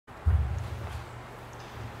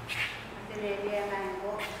Dia main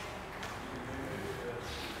ko.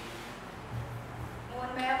 Mun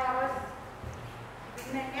me harus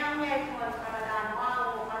binanyangnya semua keadaan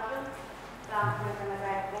mau macam sampai kena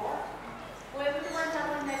saya ko. Kue itu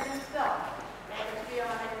macam mana juga. Kalau dia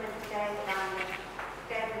orang yang mencari kan,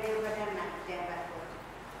 saya beli benar nak saya ko.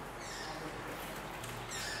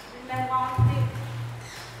 Binang mesti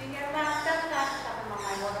tinggal rasa kan sama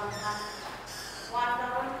mamai orang kan,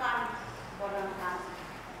 wartawan kan orang kan.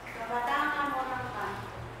 Kebatangan orang kan,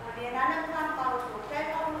 kemudian anak kan kalau sukses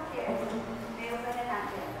kalau dia dia benar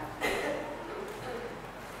nanti ada.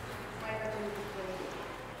 Mereka tunjuk ini.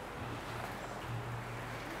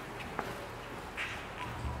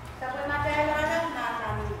 Sampai macam orang nak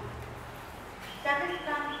kami, tapi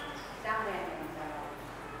kan jangan yang salah.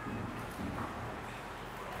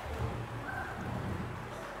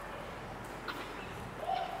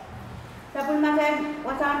 Sampai macam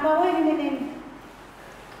wasan bawah ini.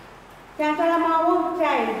 Yang salah mau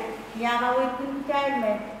cai, yang kau itu cai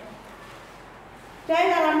me.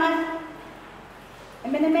 Cai dalam mas,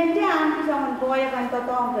 MMCM anti sama koya kan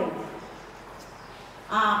totong kau.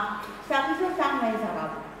 Sakit susah me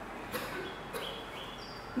sarap.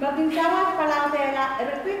 Makin sawas kalau dia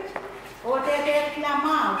repeat, dia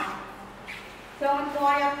mau. Sama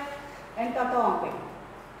koya kan totong kau.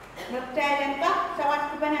 Cai lengkap,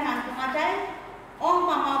 sawas kebenaran cuma cai,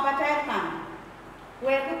 mau baca kan.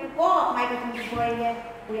 Kue itu kok mereka tunggu kue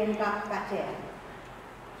yang tak baca.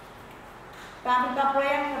 Kami tak kue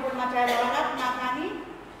yang sebelum macam orang nakani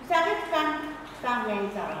sakitkan sang yang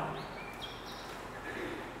salah.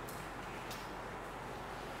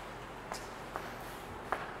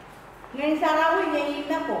 Yang salah itu yang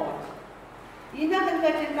ina kok. Ina kan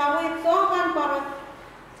kecil kau itu sokan parut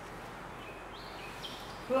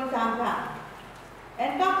tuan sangka.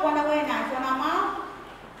 Entah kau nak kue nak soal mau.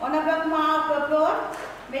 Ona bermau berpur,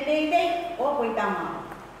 medei koi tamau.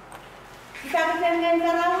 Kita kesenangan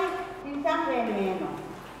sarawi, insang remeno.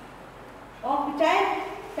 Percaya,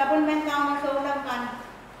 sabun mentau masolang kan.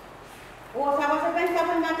 Sawas sepen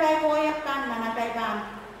sabun ngatai koyak kan, ngatai kan.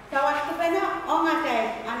 Sawas sepen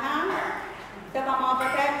ngatai anang, sebab mau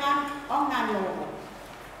percaya kan, nalo.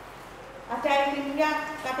 Acai tinggal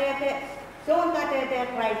kata son kata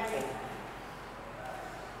right.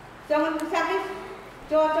 Jangan sakit.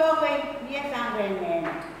 Cocok kau dia sangren ni.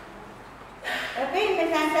 Tapi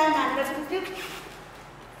misalnya nak tertutup,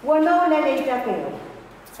 wano lelai jatuh.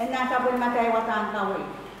 Enak sabun macam wasan kau.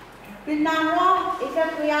 Pinang roh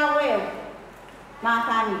isap kuyawe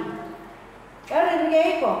masani.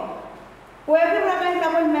 Erigi ko. Kue berapa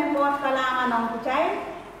sabun menpos kalangan orang percaya.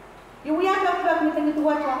 Iuya tak mungkin itu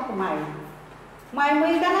wajah kumai. Mai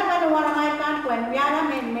muida kan orang mai kan kue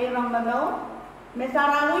biara merong memau,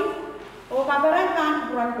 mesarawi. O kabaran kan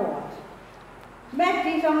kurang kuat.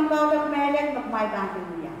 Mesti sama kau tak melek nak mai kan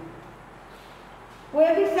dunia. Kue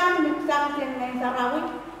bisa mixam dengan sarawit.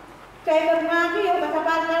 Saya bermagi o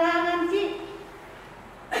kasapal kalangan si.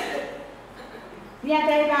 Niat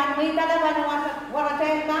saya kan, kita dah kan orang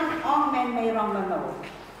saya kan, men merong menau.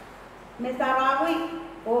 Mesarawit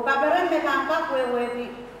o kabaran mekampak kue.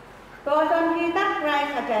 Kau son kita try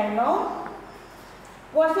saja no.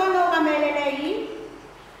 Wasono kamelelei.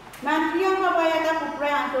 Nanti yang kaya tak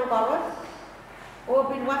kuprea anto karos, o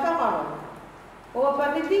pinwasa karos, o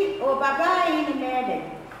patiti, o babai ini mede.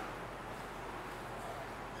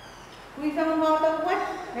 Kuisa mau tak kuat,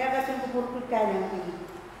 mereka tunggu buruk kaya yang ini,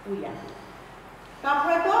 kuya.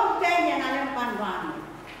 Kapra tu cai yang alam panwan.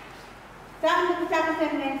 Sang kita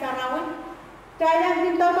kesenangan sarawin, cai yang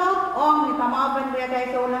cinta tu, ni kamau benda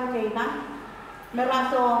cai solang cai kan,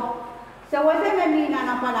 meraso, sewase memina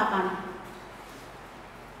napalakan.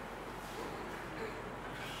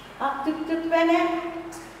 Cuk pene,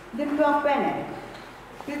 dimpok pene.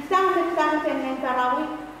 Kisang seneng sarawi.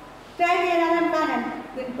 Saya di dalam kanan,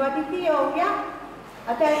 dimpati ya,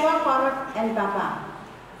 atau buat korot en bapa.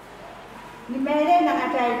 Ni mere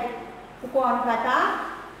nak acai ukon kata,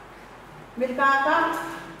 milkaka,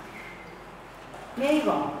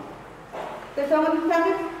 meigo. Kesemua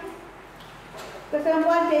sakit,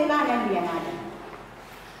 kesemua jalan yang dia ada.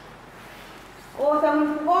 O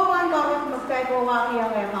semua korot muskai bawa yang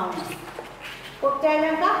mereka. Kecil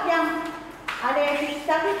lengkap yang ada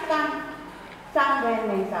disakitkan sangren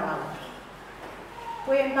yang salah.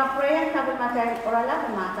 Kue kapre yang sabun macam orang lah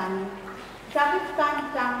kemasan sakitkan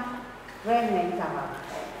sangren yang salah.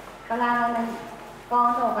 Kalangan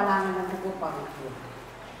kono kalangan buku parutu.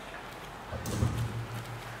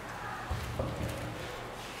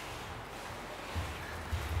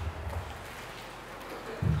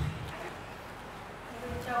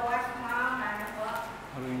 Cawas mau mana kok?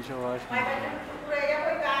 so much. My prayer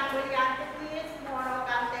we can please no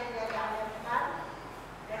can take the other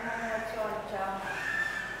then church.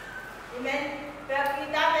 Amen.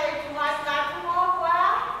 Kita cuma satu Ohwa,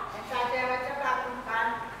 saja baca katukan,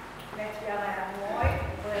 baca barang moy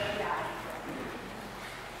berjalan.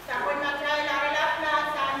 Sampai macam lalap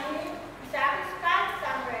sani, sabiskan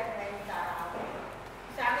sampai nentarau,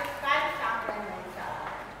 sabiskan sampai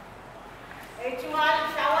nentarau. Cuma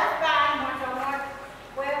sawas ban macam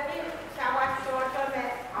Webby sawas total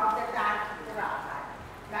mess of the dance terapan.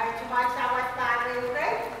 Nah cuma sawas ban itu,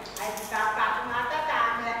 saya cakap mata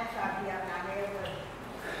kami sahaja nane.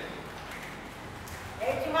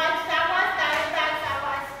 Cuma sawas tarik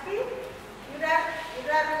sawas ki, udah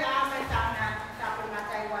jam sana sampai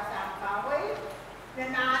macam wasam kawai,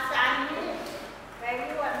 dan nasani,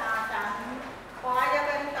 bagi nasani, kau aja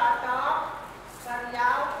beri tato,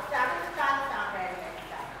 beriau sabiskan sampai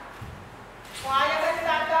nentar. Why was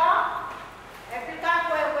that dog? Every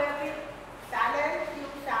time we talent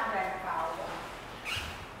use some power.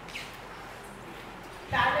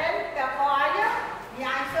 Talent the fire,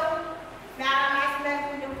 Yanso,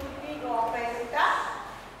 Naramasman to the Opera,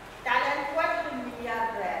 talent what to be a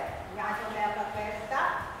bread, Yanso never festa,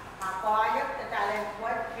 a fire, the talent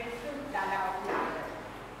what is to the out.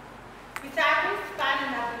 Besides,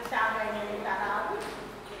 spanning of the summer in the house.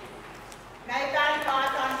 Naikan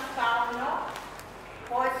kawasan Kauno,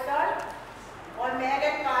 Postal, or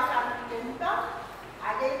Megan kawasan Tinta,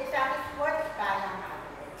 ada isang sport kaya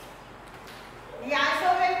natin.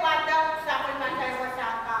 Niyaso may wata sa pagmantay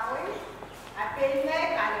wasang kahoy, at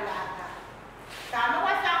pinay kalilata. Tama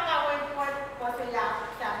wasang kahoy po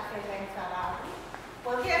sila sa silang sarado.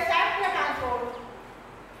 Porque sa kaya so,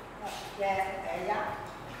 kaya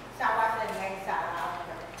sa wasan ng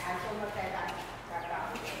sarado, aso mo tayo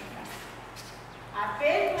kakahoy.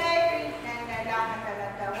 Apel may nangyayang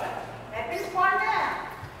talaga. Apel po na.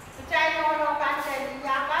 Sicay no kan sa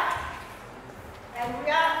liyakan. And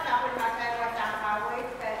we are tapos matay wasang kaway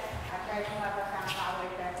atay mga wasang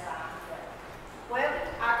kaway sa well,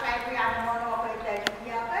 atay we are no kay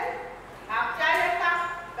liyakan. Actually pa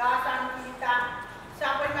gasan kita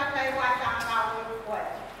tapos matay wasang kaway po.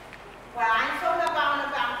 Well, I'm so na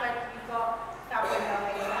pang dito tapos na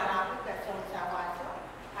may narapit at sa waso.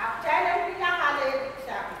 Actually, kita kali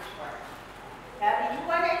sa expert. Tapi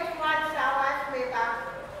iwan ay cuma sawas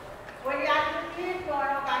mereka. Wajah itu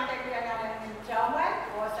orang kantor dia dalam mencawan,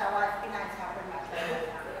 oh sawas finansial bermasalah.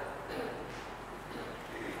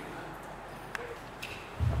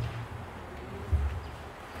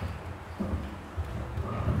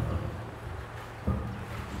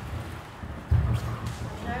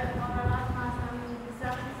 Saya orang masam bisa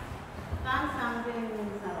kan sambil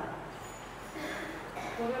mensalah.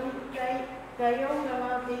 Orang kayo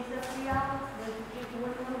gawa sa siya, bersikap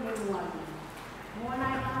bermuat. Muna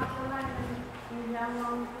yang aku lain yang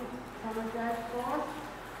sama saya kos.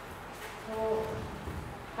 So,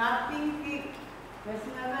 tapi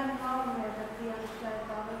kesenangan mau tapi yang saya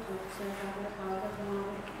tahu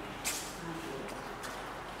semua.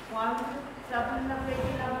 Waktu sabun nak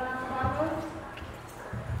pergi lawan tahu,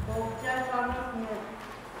 bocah kamu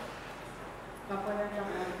kapal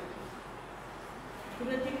jalan.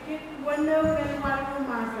 Sudah cikit wonder keluar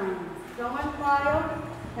masan. Jangan payah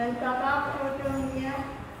dan takap fotonya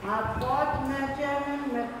apot macam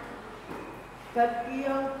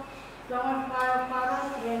kecil jangan payah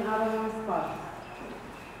yang aroma spot.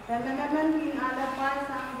 Teman-teman ini ada payah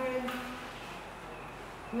sambil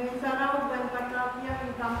mensarau dan katapnya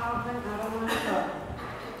yang kamar dan aroma spot.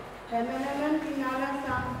 Teman-teman ini ada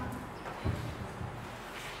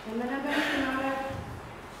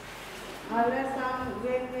ada sang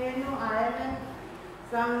veneno island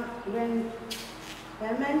sang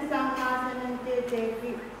sang masan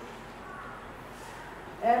teki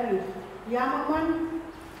eri yaman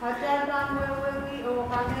hajar dan wewi o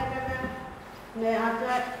kanya kata ne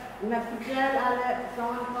hajar nakijal ale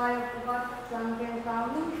sang kaya kuat sangken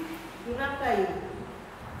kamu diratai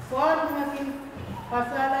for nakin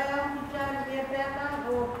pasal yang hajar dia pekan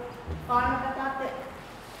o kana kata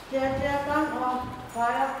jajakan o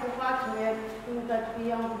kaya kuat ne tingkat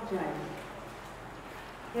yang hajar.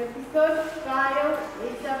 Episode kayo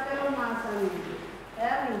isa pero masan.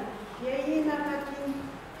 Eri, yei nakatin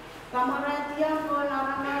kamaradian ko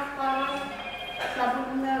naramas para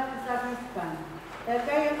sabun na sabiskan.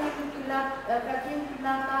 Kaya yung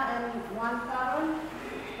kilata and one karon.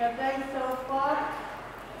 Kaya so far.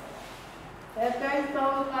 Kaya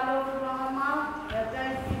so kalorong ama.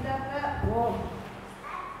 Kaya sida ka. Oh.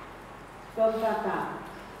 Kogata.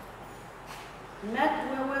 Net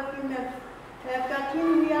wewe kimet.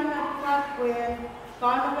 Kacin dia nak kuen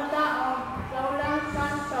Kalau kita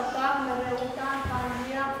saulangkan tetap mereutan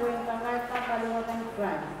pandia puing kalaita kaliwatan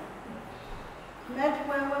Christ. Net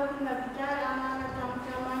puing nagcay anak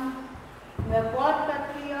sama-sama ngepot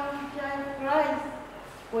katiyang cay Christ.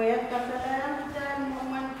 Puing kasalayan cay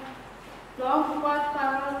momen long kuat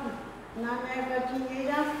karos nanay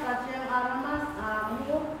kacingiyas kasyang aramas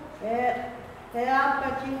amu kaya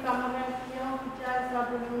kacing kamaran kiyang cay sa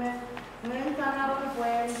pulume ngayon saraw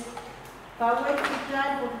puing kawai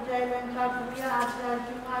kijai bukjai dan kapuya asal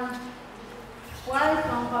cuman kuai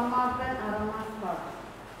sangkamakan aramaspa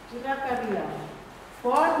kira karya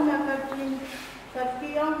pot nakacin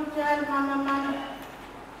kakiyang kijai mana-mana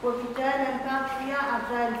bukjai dan kapuya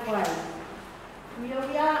asal kuai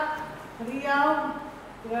riau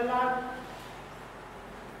galak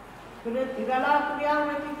riau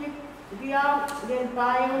recicik riau dan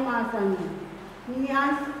payu masanya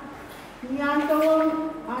Niyan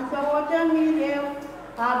tawon ang sawotan ni Leo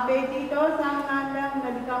kapeti to sang nandang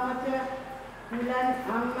nagkamatsa nilan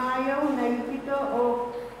ang mayaw na ipito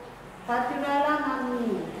o patirala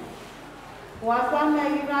namin. Wasan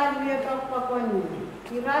na iral liyatok pakoni.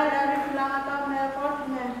 Iral aris lang atang nakot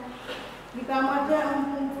na ikamatsa ang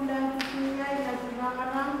kumpulan kisiyay na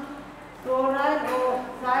silangarang toral o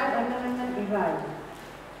side anangan iral.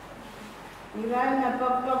 Iral na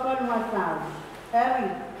pagpapal masal.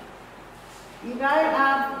 Tapi Irai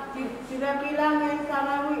sila bilang yang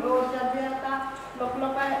sarawi o sabiata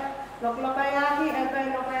loklokayaki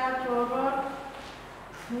ekay lokaya choror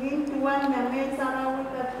ngin tuan na may sarawi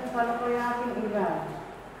kat palokayaki irai.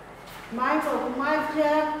 Mai ko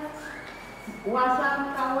kumaja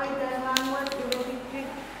wasang kaway danganwat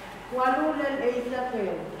ilokikik walulal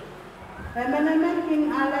eisakel. Emenemen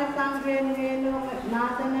king alay sanggen ngeno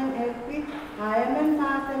nasanan elpit ayamen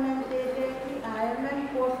nasanan teteki ayamen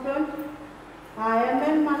poston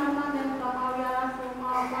Ayamen mana-mana yang kamawya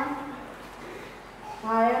sumaman.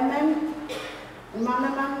 Ayamen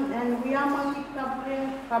mana-mana yang dia mengik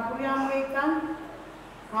kapuriang wekan.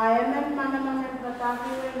 Ayamen mana-mana yang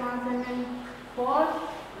katahui masanen pos.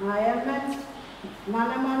 Ayamen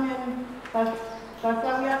mana-mana yang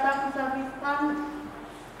kasawyata kisafiskan.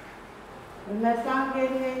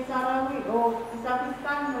 Nasanggen ngay sarawi o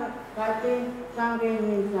kisafiskan kate sanggen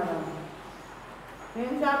ngay sarawi.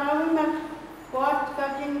 Ngay sarawi na Kot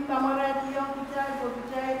kacing kamarat yang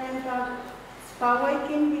kicay dan kawai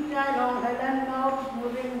kin kicay long alam kau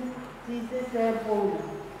muring sisi sepuluh.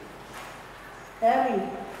 Tapi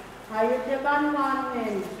ayat jalan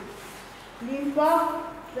wanen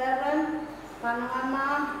limpah seren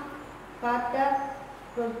panama kacat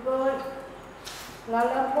kebul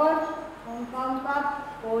lalapotongkampat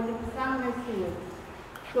polisang mesin.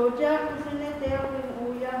 Soja kusine teorin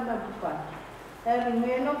uyang bagupat. Tapi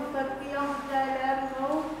menok sakiyang jalan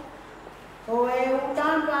ko o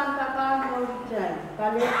utan kan takkan mau jalan.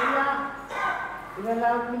 Kalau dia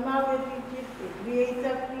kalau lima wajib dia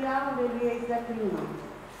sakiyang dia sakiyang.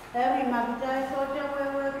 Tapi makcai soja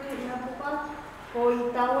wajib nabukat ko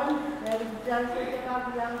itawan dari jalan soja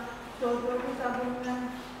kapiyang soja ku sabungan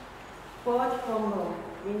pot komo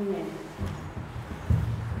ini.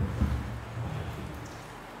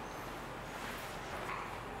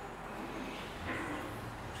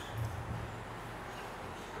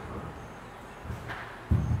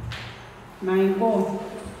 Main ko,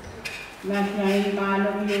 nasyain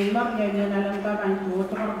kalau yung mag niya nalang karan ko,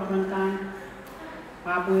 terpakantan,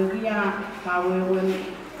 kapuya,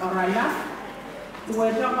 kawewen orala,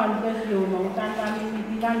 tuwesa kantes yung mautan kami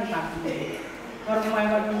nitilan kapuya. Orang may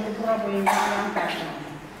katong probo yung kanyang kasa.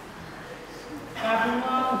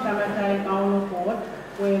 Kapuya, sama-sama kaulo pot,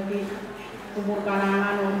 pwede kubur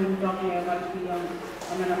karangan o mintok niya kalpiyang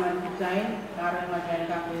naman desain, karang masyain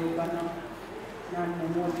kapuya banang nan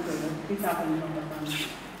memot ko kita ko ng mga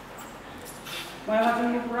Mga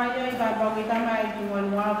katong praya ibabaw kita may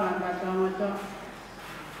tuwan-wawan kasama to.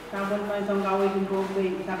 Sabon pa isang kawin ng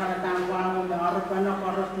gobe, isa karatang wawang na harap pa na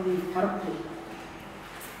karos ni harap ko.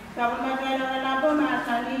 Sabon pa kayo na nalabo na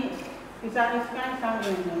asali, isa-iskan isang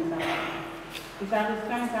ganyan sa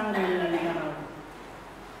isa-iskan isang ganyan sa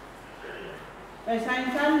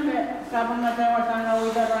Sa-insan, sabon na tayo sa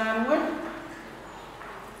nawidarangot,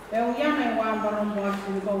 yan ay wang barumbos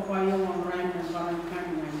kung ikaw pa yung ang ran ng barangkan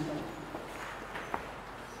nga ito.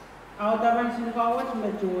 Ako dapat sinukawat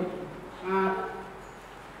medyo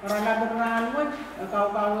para labaran kau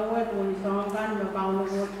kawat kung isang kan kau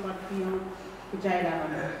nukot pati yung kicay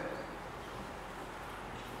laban.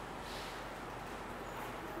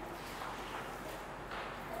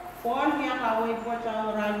 Pon yang kawai po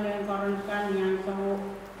sa ran ng barangkan yang sa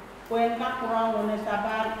kuwenta kurang na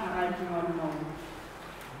sabar aray mo.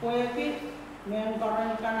 Pwede men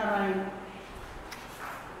koran kanarai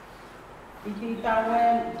iti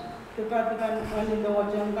tawen tukan anilo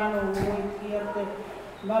jeng kano moy kierte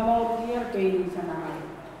mamau kierte ini sanarai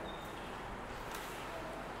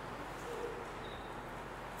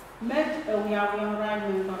met yang rai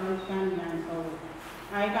men koran kan yang to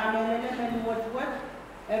ai kamele men wat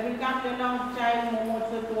every kam le long child mo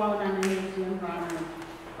so tuwa na ni siam rana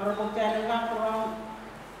or ko child ka kurang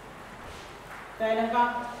child ka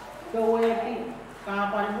doeti ka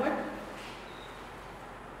palwet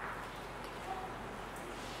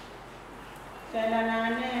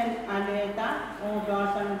Salanane aleta o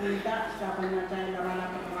dosan kita sa kanya child rala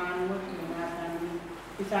permanut minasan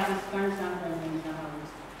isakiskan sang remen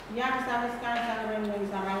sarawis yang isakiskan sang remen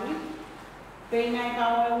sarawis penai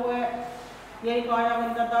kawewe yai kaya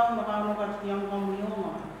mentetong maka yang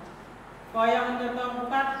komunyo kaya mentetong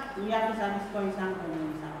bukat yang isakiskan sang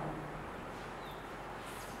remen sarawis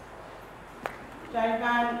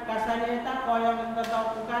Caikan kasaleta kaya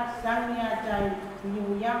mentetong bukat sang niya cai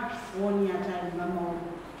Nyuyak wonya cai mamau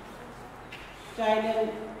cai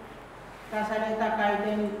den kasaleta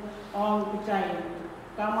kaiden ong cai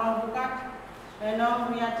kamal bukat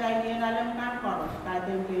enong ria cai lien alem kan koros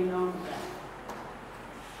kaiden pinong cai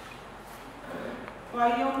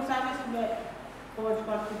koyong sabis be coach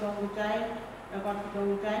kitong cai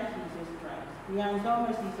kitong cai Jesus Christ yang so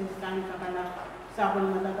Jesus kan kakana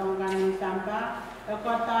sabun matatong kan ni sampa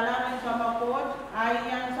Kotala rin sa makot ay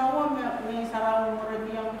yan sa may sarang murid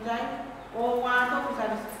yung kucay Ohwa to bisa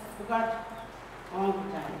bukat ang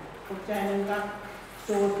kucay ng ka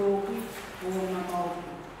tutuki o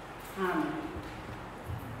makauki. Amen.